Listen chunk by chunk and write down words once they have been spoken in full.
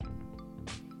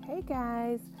Hi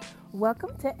guys,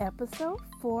 welcome to episode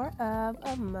 4 of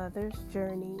A Mother's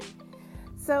Journey.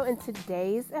 So in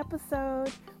today's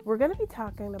episode, we're going to be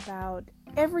talking about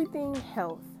everything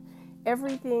health,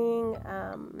 everything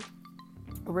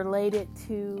related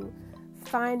to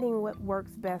finding what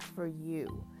works best for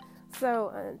you.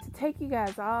 So to take you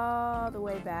guys all the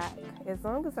way back, as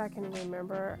long as I can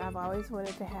remember, I've always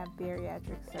wanted to have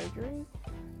bariatric surgery.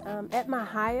 At my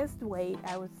highest weight,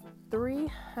 I was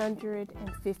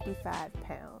 355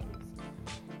 pounds.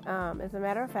 As a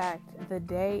matter of fact, the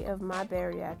day of my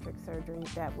bariatric surgery,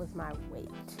 that was my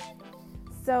weight.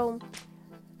 So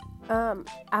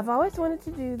I've always wanted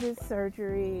to do this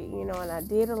surgery, and I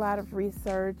did a lot of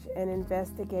research and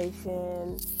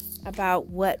investigation about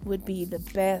what would be the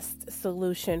best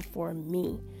solution for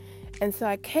me. And so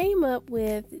I came up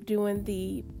with doing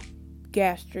the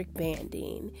gastric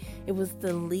banding. It was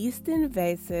the least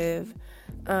invasive.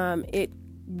 It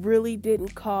really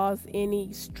didn't cause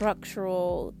any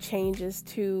structural changes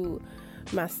to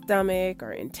my stomach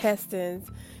or intestines.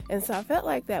 And so I felt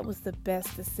like that was the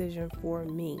best decision for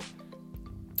me.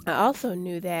 I also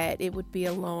knew that it would be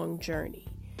a long journey.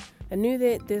 I knew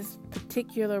that this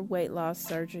particular weight loss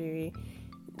surgery,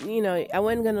 I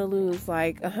wasn't going to lose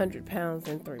like 100 pounds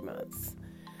in 3 months.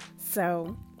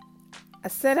 So I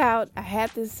set out, I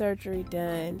had this surgery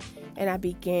done, and I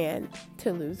began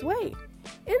to lose weight.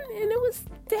 And it was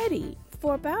steady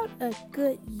for about a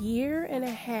good year and a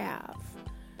half.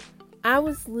 I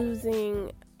was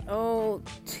losing,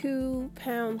 2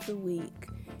 pounds a week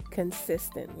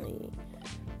consistently.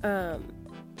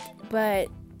 But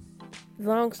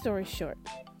long story short,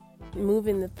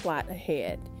 moving the plot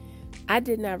ahead, I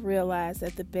did not realize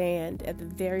that the band at the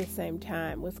very same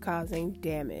time was causing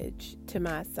damage to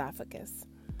my esophagus.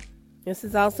 This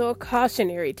is also a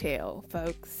cautionary tale,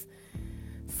 folks.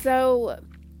 So,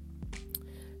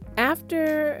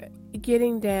 after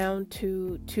getting down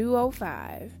to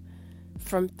 205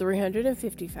 from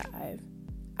 355,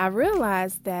 I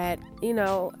realized that,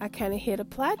 I kind of hit a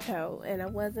plateau and I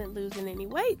wasn't losing any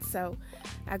weight. So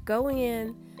I go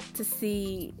in to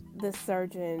see the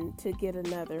surgeon to get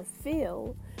another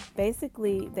fill.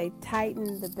 Basically, they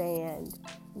tighten the band,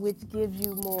 which gives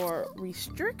you more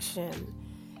restriction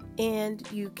and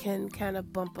you can kind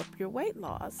of bump up your weight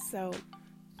loss. So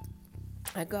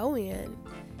I go in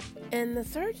and the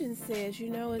surgeon says,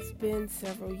 it's been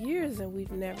several years and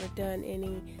we've never done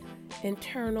any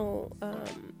internal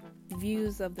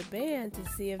views of the band to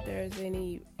see if there's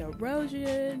any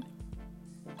erosion,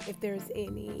 if there's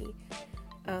any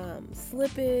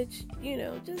slippage,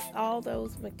 just all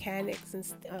those mechanics and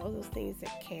all those things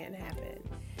that can happen.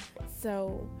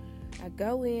 So I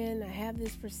go in, I have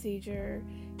this procedure,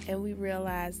 and we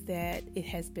realize that it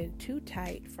has been too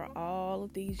tight for all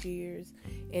of these years,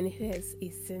 and it has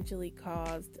essentially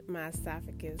caused my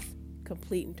esophagus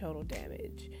complete and total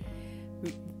damage.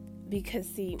 Because,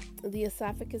 see, the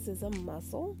esophagus is a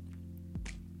muscle,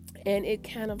 and it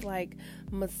kind of like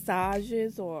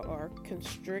massages or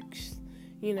constricts,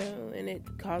 and it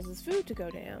causes food to go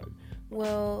down.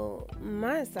 Well,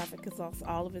 my esophagus lost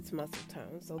all of its muscle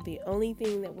tone, so the only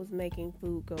thing that was making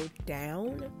food go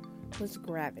down was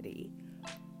gravity.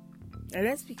 And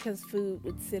that's because food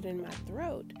would sit in my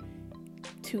throat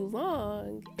too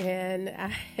long, and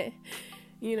I'm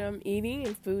eating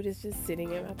and food is just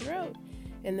sitting in my throat.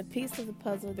 And the piece of the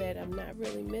puzzle that I'm not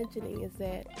really mentioning is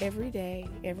that every day,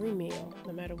 every meal,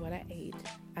 no matter what I ate,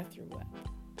 I threw up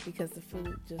because the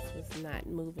food just was not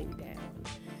moving down.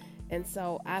 And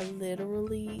so I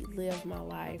literally lived my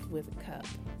life with a cup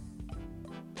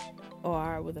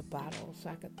or with a bottle so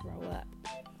I could throw up.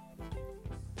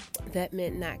 That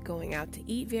meant not going out to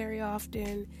eat very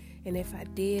often. And if I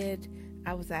did,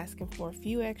 I was asking for a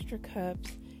few extra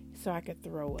cups so I could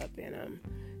throw up in them.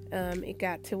 It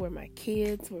got to where my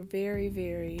kids were very,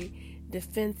 very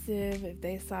defensive if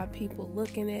they saw people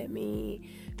looking at me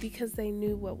because they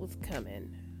knew what was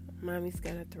coming. Mommy's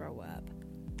gonna throw up.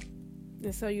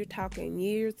 And so you're talking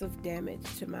years of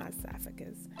damage to my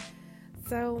esophagus.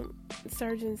 So the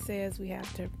surgeon says we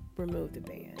have to remove the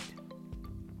band.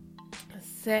 I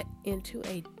set into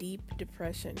a deep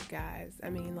depression, guys.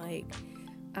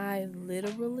 I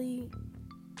literally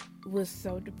was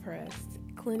so depressed,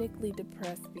 clinically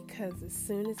depressed, because as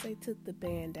soon as they took the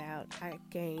band out, I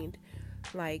gained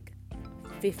like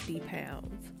 50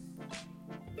 pounds.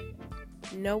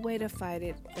 No way to fight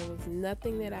it. There was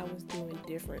nothing that I was doing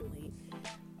differently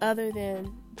other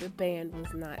than the band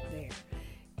was not there.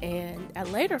 And I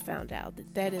later found out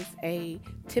that that is a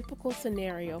typical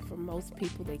scenario for most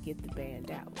people that get the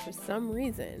band out. For some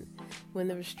reason, when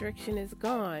the restriction is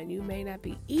gone, you may not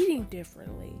be eating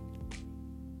differently,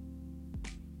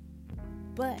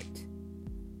 but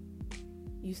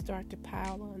you start to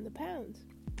pile on the pounds.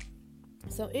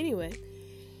 So anyway,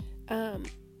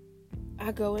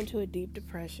 I go into a deep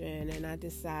depression, and I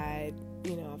decide,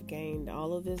 I've gained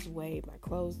all of this weight. My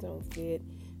clothes don't fit.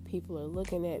 People are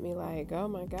looking at me like, oh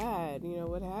my God,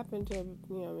 what happened to,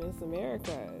 Miss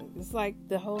America? It's like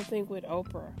the whole thing with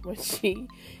Oprah when she,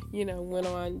 went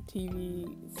on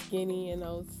TV skinny in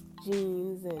those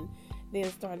jeans and then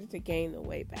started to gain the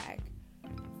weight back.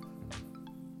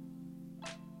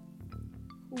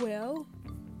 Well,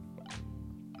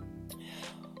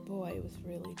 boy, it was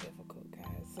really difficult,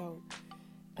 guys. So,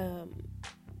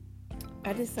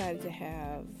 I decided to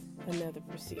have another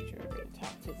procedure. I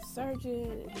talked to the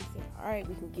surgeon, and he said, all right,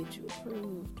 we can get you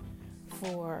approved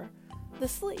for the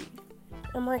sleeve.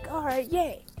 I'm like, all right,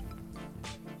 yay.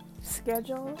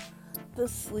 Schedule the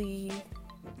sleeve,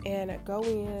 and I go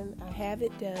in, I have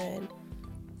it done,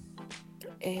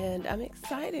 and I'm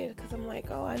excited because I'm like,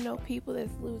 oh, I know people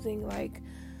that's losing like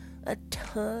a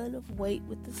ton of weight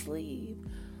with the sleeve.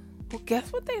 Well,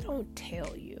 guess what they don't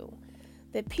tell you?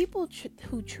 That people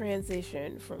who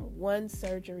transition from one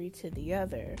surgery to the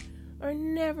other are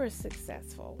never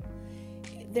successful.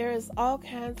 There's all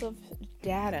kinds of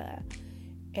data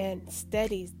and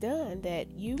studies done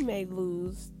that you may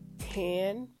lose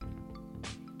 10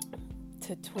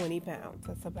 to 20 pounds.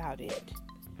 That's about it.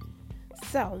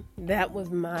 So that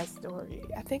was my story.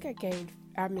 I think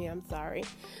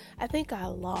I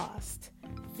lost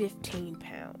 15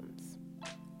 pounds.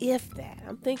 If that.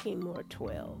 I'm thinking more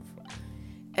 12.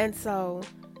 And so,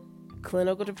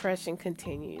 clinical depression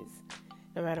continues.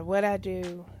 No matter what I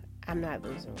do, I'm not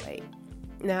losing weight.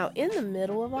 Now, in the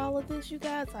middle of all of this, you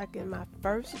guys, like in my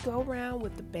first go round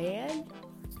with the band,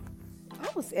 I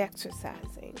was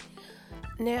exercising.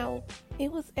 Now, it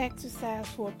was exercise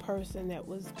for a person that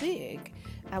was big.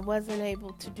 I wasn't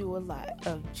able to do a lot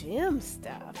of gym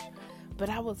stuff, but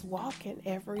I was walking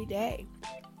every day.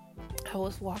 I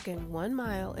was walking 1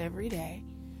 mile every day.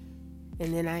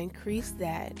 And then I increased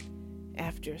that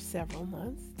after several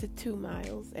months to 2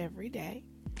 miles every day,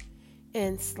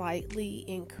 and slightly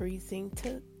increasing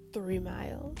to 3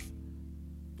 miles.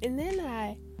 And then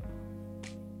I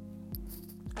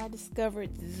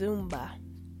discovered Zumba,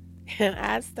 and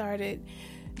I started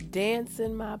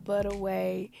dancing my butt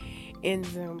away in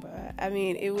Zumba. I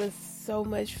mean, it was so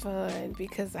much fun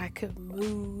because I could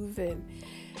move, and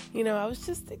I was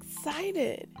just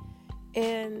excited.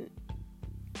 And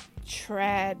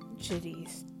tragedy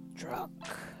struck.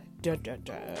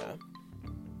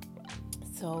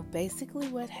 So basically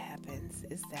what happens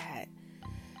is that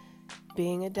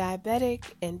being a diabetic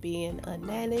and being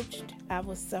unmanaged, I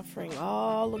was suffering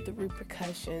all of the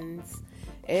repercussions,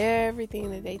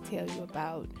 everything that they tell you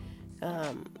about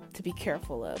to be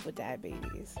careful of with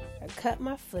diabetes. I cut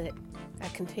my foot. I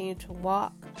continued to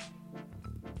walk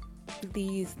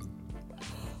these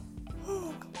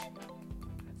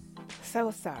so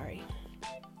sorry.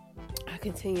 I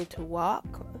continued to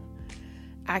walk.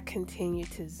 I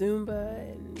continued to Zumba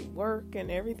and work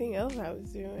and everything else I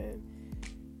was doing.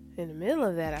 In the middle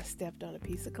of that, I stepped on a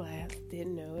piece of glass,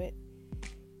 didn't know it,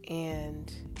 and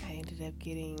I ended up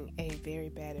getting a very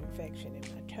bad infection in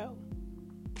my toe.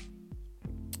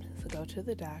 So go to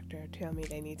the doctor, tell me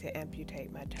they need to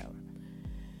amputate my toe.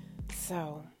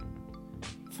 So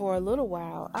for a little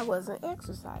while, I wasn't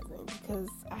exercising because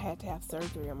I had to have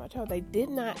surgery on my toe. They did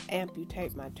not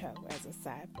amputate my toe, as a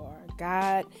sidebar.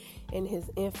 God, in his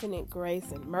infinite grace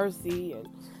and mercy and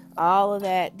all of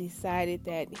that, decided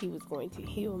that he was going to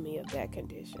heal me of that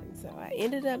condition. So I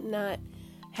ended up not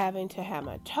having to have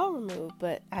my toe removed,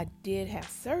 but I did have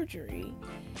surgery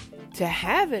to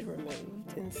have it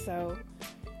removed. And so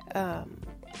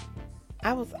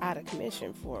I was out of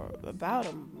commission for about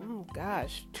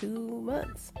 2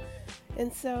 months.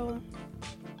 And so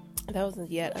that was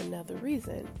yet another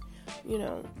reason.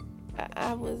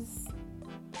 I was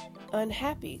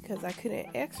unhappy because I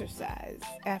couldn't exercise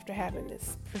after having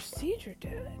this procedure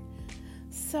done.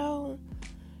 So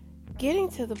getting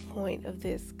to the point of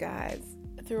this, guys,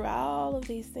 through all of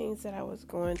these things that I was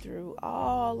going through,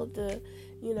 all of the,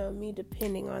 me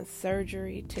depending on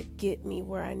surgery to get me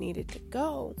where I needed to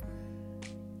go,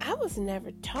 I was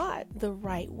never taught the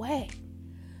right way.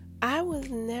 I was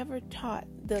never taught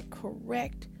the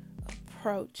correct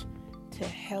approach to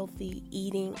healthy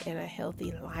eating and a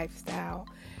healthy lifestyle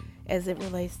as it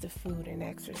relates to food and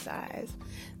exercise.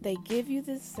 They give you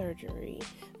this surgery.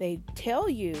 They tell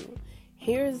you,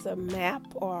 here's a map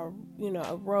or,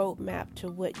 a road map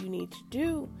to what you need to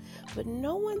do. But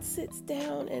no one sits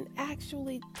down and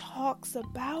actually talks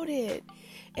about it.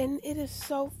 And it is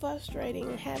so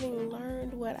frustrating having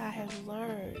learned what I have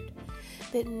learned,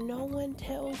 that no one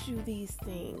tells you these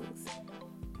things.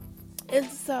 And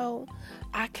so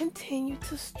I continue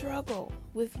to struggle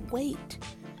with weight.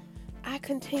 I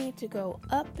continue to go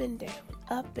up and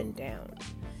down,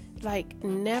 like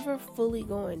never fully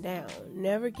going down,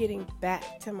 never getting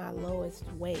back to my lowest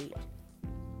weight.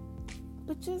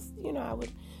 But just, I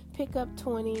would pick up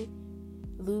 20,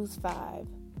 lose 5,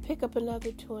 pick up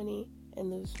another 20 and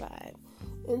lose 5.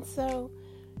 And so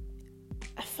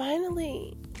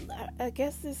I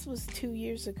guess this was 2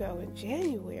 years ago in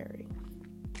January,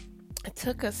 I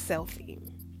took a selfie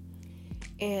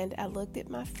and I looked at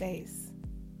my face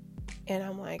and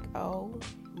I'm like, oh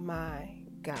my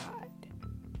God,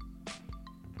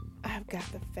 I've got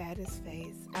the fattest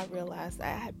face. I realized I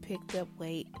had picked up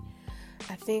weight.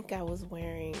 I think I was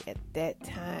wearing at that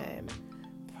time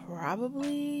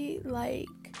probably like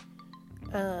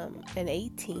an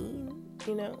 18,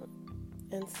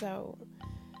 and so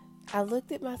I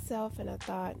looked at myself and I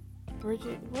thought,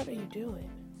 Bridget, what are you doing?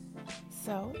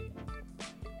 So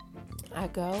my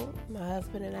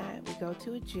husband and I, we go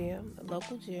to a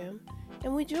local gym,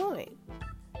 and we join.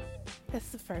 That's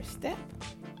the first step.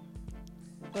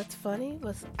 What's funny,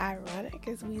 what's ironic,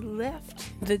 is we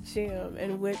left the gym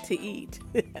and went to eat.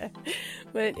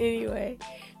 But anyway,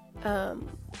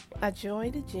 I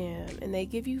joined a gym, and they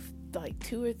give you like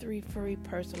 2 or 3 free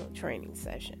personal training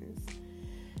sessions.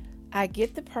 I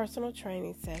get the personal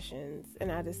training sessions,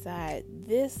 and I decide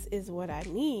this is what I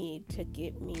need to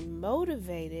get me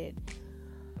motivated.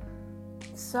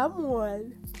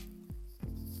 Someone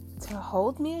to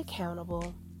hold me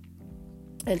accountable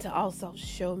and to also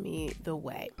show me the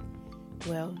way.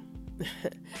 Well,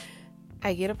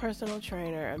 I get a personal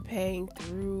trainer. I'm paying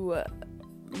through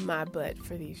my butt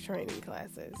for these training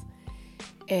classes,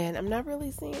 and I'm not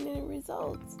really seeing any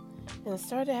results. And I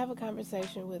started to have a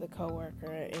conversation with a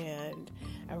coworker, and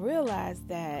I realized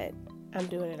that I'm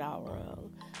doing it all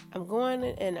wrong. I'm going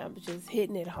and I'm just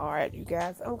hitting it hard, you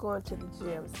guys. I'm going to the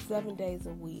gym 7 days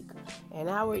a week, an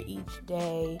hour each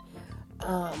day,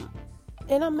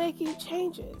 and I'm making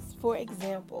changes. For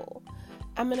example,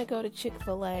 I'm going to go to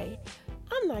Chick-fil-A.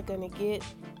 I'm not going to get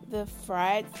the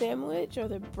fried sandwich or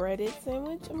the breaded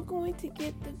sandwich. I'm going to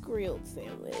get the grilled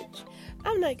sandwich.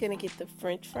 I'm not going to get the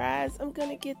french fries. I'm going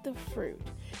to get the fruit.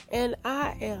 And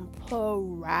I am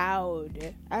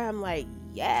proud. I'm like,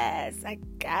 yes, I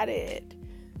got it.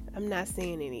 I'm not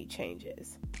seeing any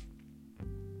changes.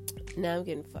 Now I'm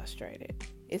getting frustrated.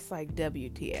 It's like,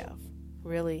 WTF.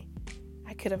 Really?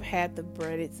 I could have had the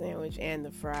breaded sandwich and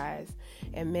the fries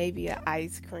and maybe an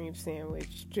ice cream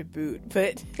sandwich to boot.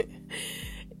 But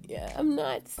yeah, I'm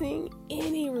not seeing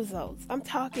any results. I'm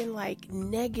talking like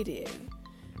negative.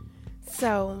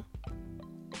 So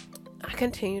I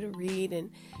continue to read,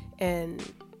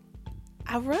 and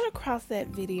I run across that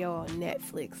video on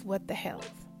Netflix, What the Health.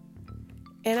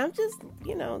 And I'm just,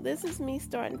 this is me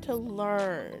starting to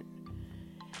learn.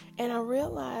 And I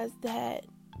realized that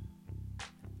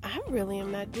I really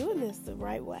am not doing this the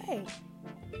right way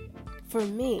for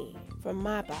me, for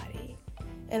my body.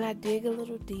 And I dig a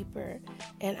little deeper,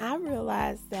 and I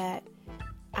realized that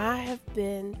I have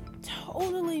been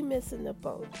totally missing the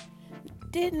boat.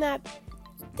 Did not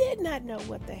know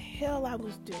what the hell I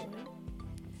was doing,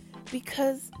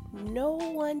 because no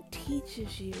one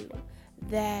teaches you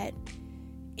that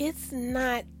it's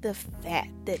not the fat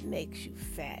that makes you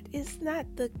fat. It's not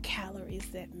the calories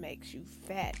that makes you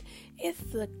fat. It's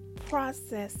the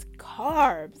processed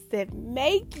carbs that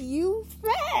make you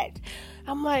fat.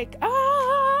 I'm like,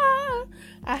 I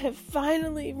have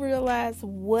finally realized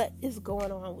what is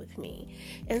going on with me.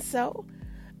 And so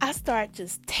I start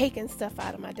just taking stuff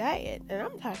out of my diet. And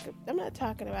I'm not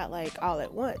talking about like all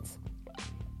at once.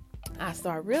 I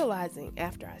start realizing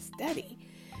after I study,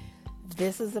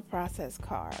 this is a processed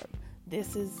carb.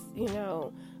 This is,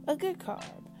 a good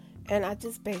carb. And I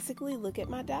just basically look at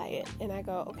my diet and I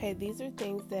go, okay, these are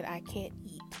things that I can't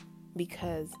eat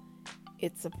because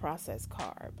it's a processed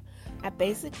carb. I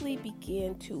basically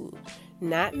begin to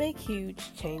not make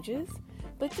huge changes,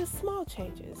 but just small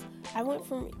changes. I went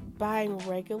from buying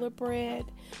regular bread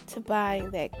to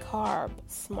buying that carb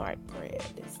smart bread.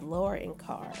 It's lower in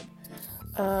carb.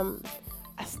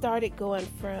 I started going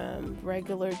from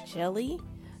regular jelly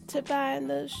to buying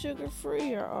the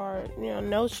sugar-free or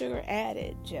no sugar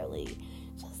added jelly.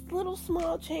 Just little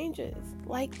small changes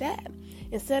like that.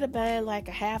 Instead of buying like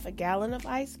a half a gallon of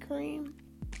ice cream,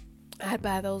 I'd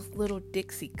buy those little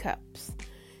Dixie cups.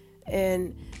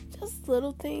 And just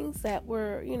little things that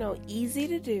were, easy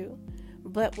to do,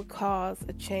 but would cause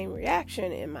a chain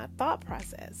reaction in my thought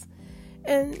process.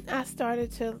 And I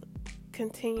started to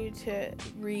continued to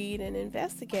read and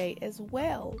investigate as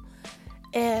well.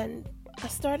 And I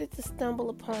started to stumble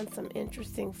upon some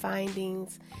interesting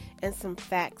findings and some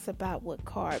facts about what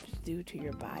carbs do to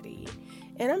your body.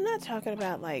 And I'm not talking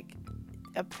about like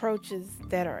approaches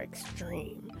that are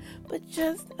extreme, but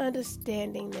just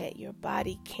understanding that your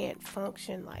body can't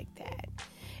function like that.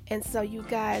 And so you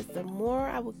guys, the more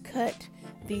I would cut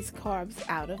these carbs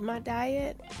out of my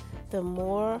diet, the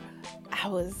more I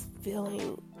was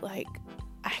feeling like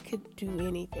I could do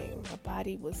anything. My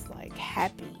body was like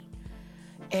happy.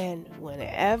 And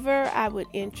whenever I would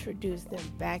introduce them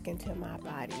back into my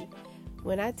body,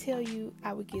 when I tell you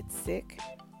I would get sick,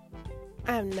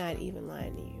 I'm not even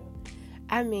lying to you.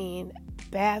 I mean,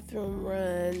 bathroom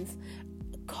runs,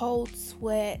 cold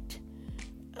sweat,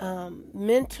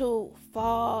 mental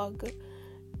fog.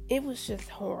 It was just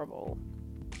horrible.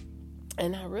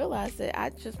 And I realized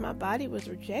that my body was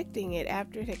rejecting it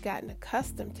after it had gotten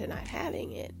accustomed to not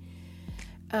having it.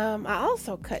 I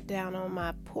also cut down on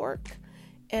my pork,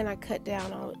 and I cut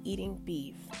down on eating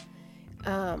beef.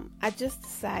 I just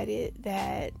decided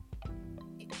that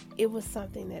it was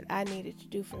something that I needed to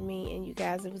do for me, and you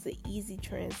guys, it was an easy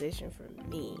transition for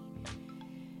me.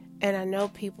 And I know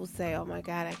people say, oh my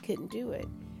God, I couldn't do it.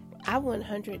 I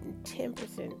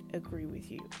 110% agree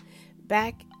with you.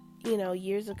 Back,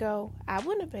 years ago, I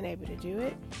wouldn't have been able to do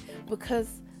it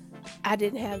because I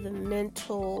didn't have the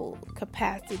mental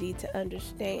capacity to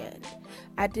understand.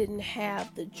 I didn't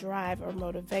have the drive or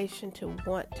motivation to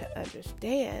want to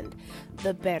understand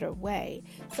the better way.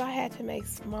 So I had to make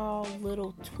small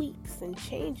little tweaks and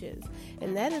changes.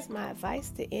 And that is my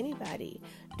advice to anybody.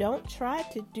 Don't try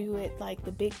to do it like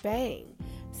the Big Bang.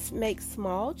 Make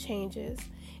small changes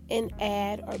and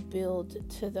add or build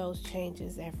to those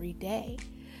changes every day.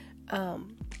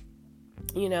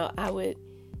 I would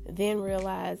then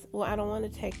realize, well, I don't want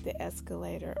to take the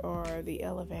escalator or the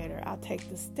elevator. I'll take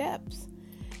the steps.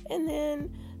 And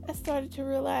then I started to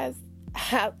realize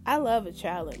I love a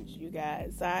challenge, you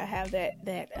guys. I have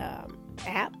that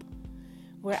app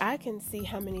where I can see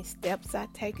how many steps I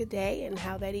take a day and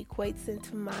how that equates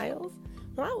into miles.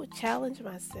 Well, I would challenge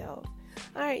myself.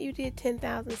 All right, you did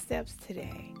 10,000 steps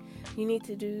today. You need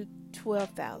to do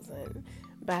 12,000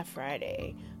 by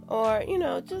Friday. Or,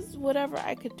 just whatever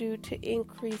I could do to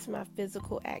increase my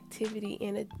physical activity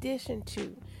in addition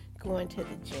to going to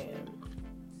the gym.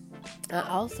 I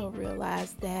also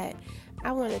realized that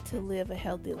I wanted to live a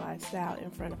healthy lifestyle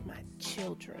in front of my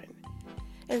children.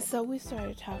 And so we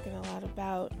started talking a lot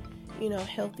about,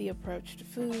 healthy approach to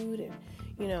food.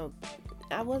 And,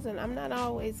 I'm not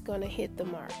always going to hit the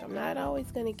mark. I'm not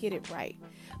always going to get it right.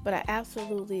 But I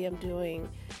absolutely am doing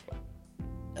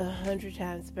 100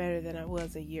 times better than I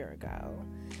was a year ago.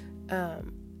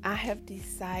 I have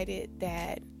decided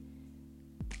that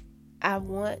I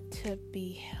want to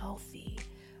be healthy.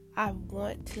 I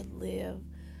want to live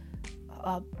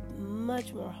a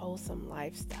much more wholesome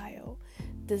lifestyle.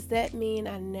 Does that mean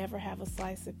I never have a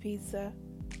slice of pizza?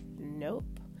 Nope.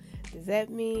 Does that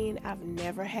mean I've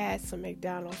never had some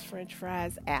McDonald's French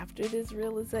fries after this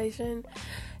realization?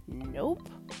 Nope.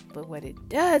 But what it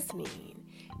does mean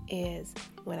is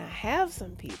when I have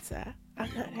some pizza, I'm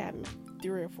not having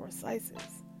 3 or 4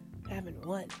 slices. I'm having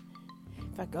 1.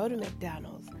 If I go to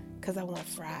McDonald's because I want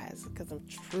fries, because I'm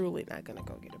truly not going to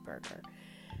go get a burger,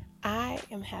 I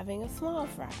am having a small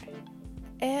fry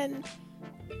and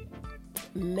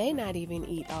may not even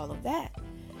eat all of that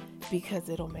because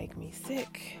it'll make me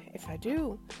sick if I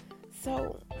do.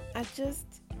 So I just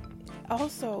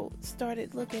also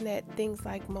started looking at things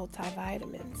like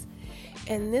multivitamins.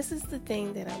 And this is the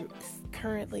thing that I'm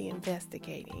currently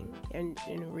investigating and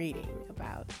reading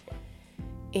about,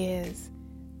 is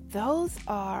those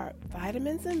are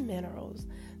vitamins and minerals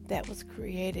that was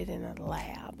created in a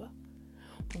lab.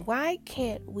 Why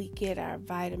can't we get our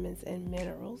vitamins and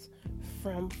minerals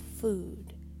from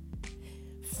food?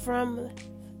 From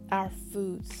our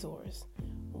food source?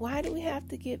 Why do we have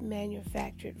to get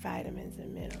manufactured vitamins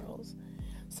and minerals?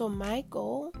 So my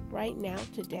goal right now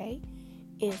today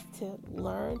is to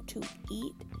learn to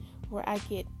eat where I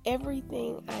get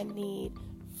everything I need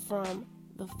from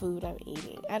the food I'm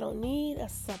eating. I don't need a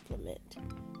supplement.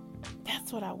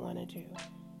 That's what I want to do,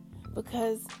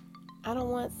 because I don't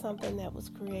want something that was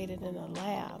created in a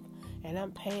lab and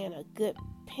I'm paying a good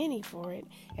penny for it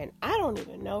and I don't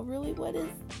even know really what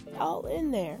is all in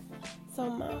there. So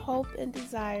my hope and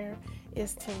desire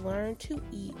is to learn to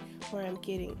eat where I'm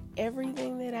getting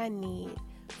everything that I need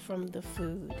from the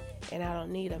food, and I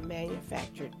don't need a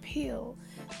manufactured pill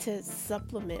to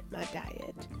supplement my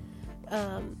diet.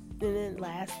 And then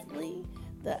lastly,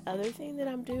 the other thing that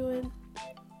I'm doing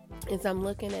is I'm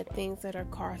looking at things that are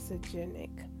carcinogenic.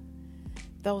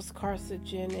 Those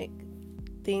carcinogenic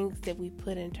things that we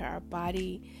put into our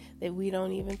body that we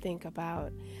don't even think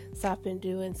about. So I've been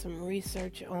doing some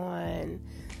research on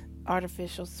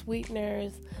artificial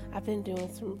sweeteners. I've been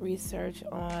doing some research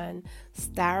on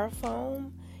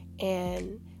styrofoam,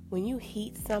 and when you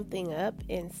heat something up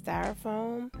in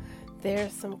styrofoam,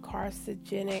 there's some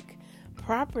carcinogenic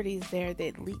properties there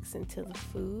that leaks into the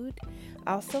food.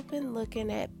 Also been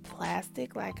looking at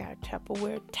plastic, like our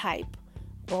Tupperware type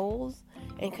bowls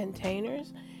and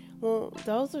containers. Well,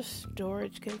 those are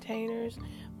storage containers,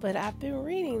 but I've been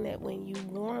reading that when you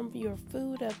warm your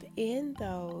food up in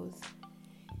those,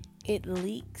 it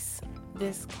leaks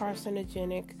this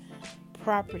carcinogenic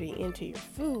property into your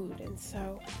food. And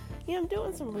so, I'm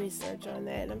doing some research on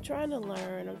that, and I'm trying to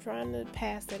learn. I'm trying to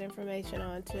pass that information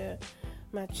on to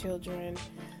my children.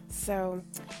 So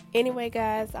anyway,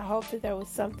 guys, I hope that there was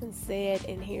something said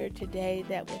in here today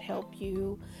that would help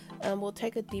you. We'll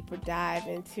take a deeper dive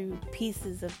into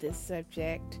pieces of this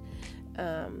subject.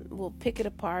 We'll pick it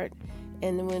apart,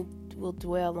 and then we'll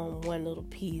dwell on one little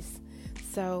piece.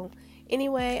 So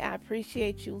anyway, I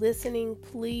appreciate you listening.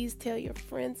 Please tell your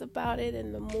friends about it,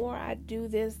 and the more I do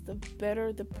this, the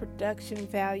better the production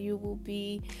value will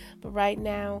be. But right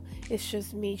now, it's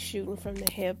just me shooting from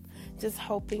the hip, just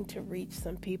hoping to reach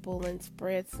some people and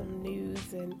spread some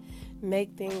news and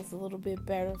make things a little bit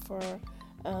better for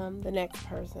the next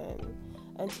person.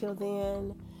 Until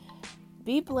then,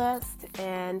 be blessed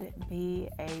and be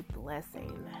a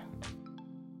blessing.